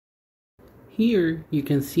Here you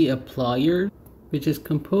can see a plier which is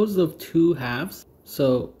composed of two halves.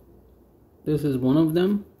 So this is one of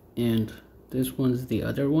them and this one's the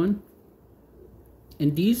other one.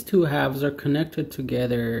 And these two halves are connected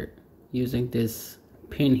together using this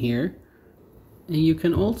pin here. And you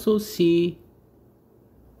can also see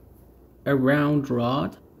a round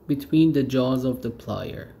rod between the jaws of the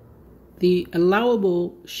plier. The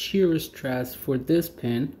allowable shear stress for this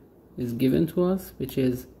pin is given to us, which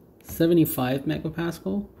is 75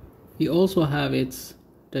 megapascal. We also have its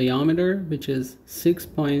diameter, which is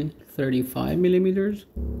 6.35 millimeters.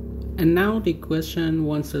 And now the question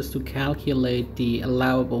wants us to calculate the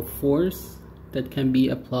allowable force that can be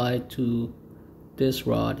applied to this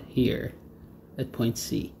rod here at point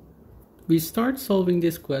C. We start solving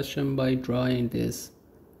this question by drawing this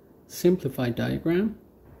simplified diagram.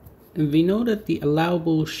 And we know that the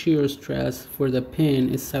allowable shear stress for the pin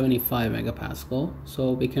is 75 megapascal.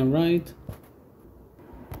 So we can write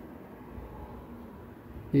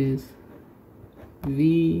is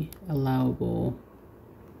V allowable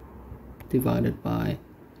divided by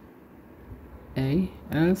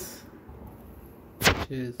AS, which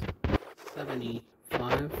is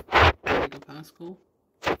 75 megapascal.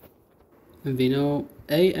 And we know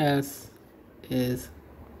AS is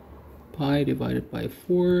pi divided by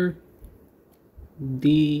 4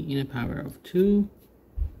 d in the power of 2,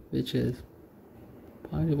 which is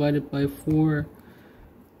pi divided by 4,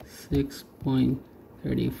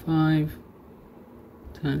 6.35,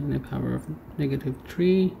 10 in the power of negative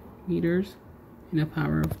 3 meters in the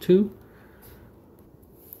power of 2.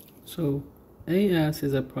 So AS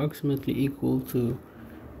is approximately equal to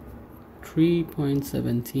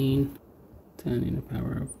 3.17, 10 in the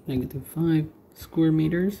power of negative 5 square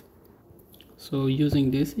meters. So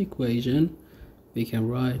using this equation, we can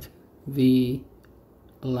write V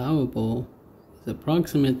allowable is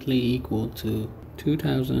approximately equal to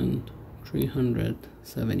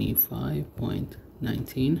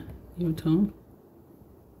 2375.19 Newton.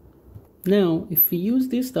 Now, if we use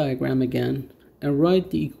this diagram again and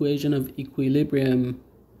write the equation of equilibrium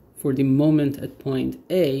for the moment at point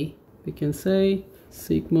A, we can say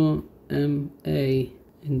sigma MA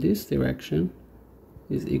in this direction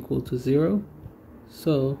is equal to 0.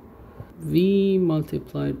 So V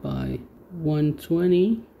multiplied by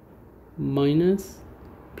 120 minus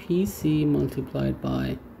PC multiplied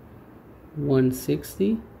by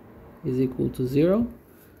 160 is equal to 0.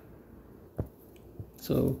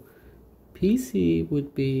 So PC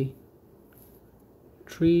would be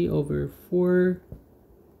 3 over 4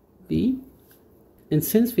 V. And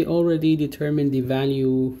since we already determined the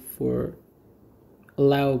value for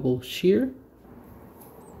allowable shear,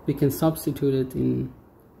 we can substitute it in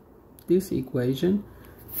this equation.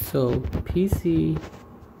 So PC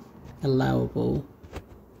allowable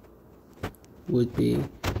would be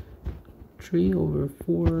 3 over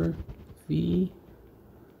 4 V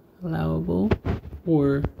allowable,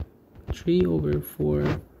 or 3 over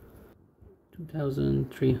 4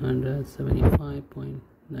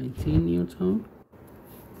 2375.19 Newton.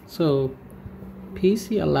 So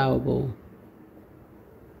PC allowable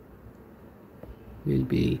will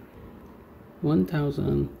be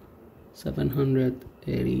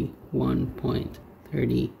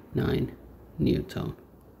 1781.39 Newton.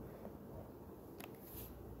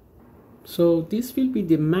 So this will be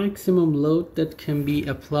the maximum load that can be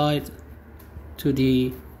applied to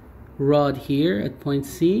the rod here at point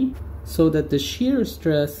C, so that the shear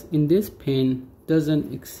stress in this pin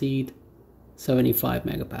doesn't exceed 75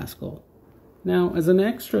 megapascal. Now, as an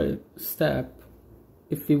extra step,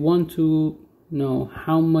 if we want to know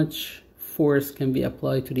how much force can be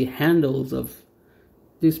applied to the handles of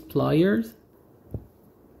these pliers,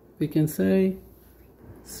 we can say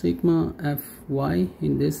sigma Fy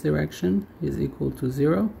in this direction is equal to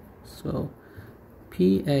 0. So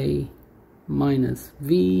PA minus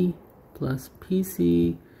V plus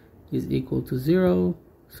PC is equal to 0.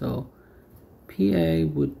 So PA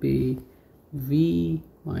would be V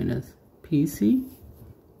minus PC,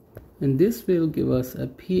 and this will give us a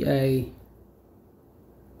PA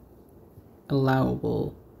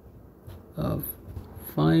allowable of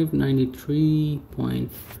 593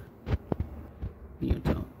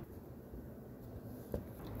 Newton.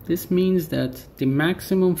 This means that the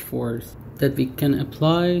maximum force that we can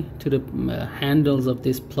apply to the handles of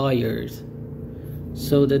these pliers,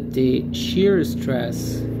 so that the shear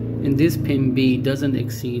stress in this pin B doesn't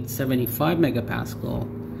exceed 75 megapascal,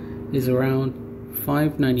 is around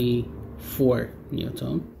 594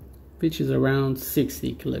 Newton, which is around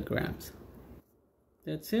 60 kilograms.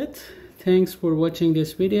 That's it. Thanks for watching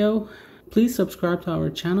this video. Please subscribe to our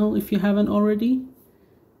channel if you haven't already.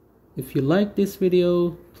 If you like this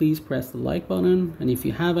video, please press the like button, and if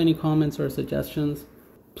you have any comments or suggestions,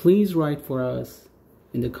 please write for us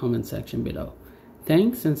in the comment section below.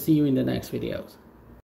 Thanks, and see you in the next videos.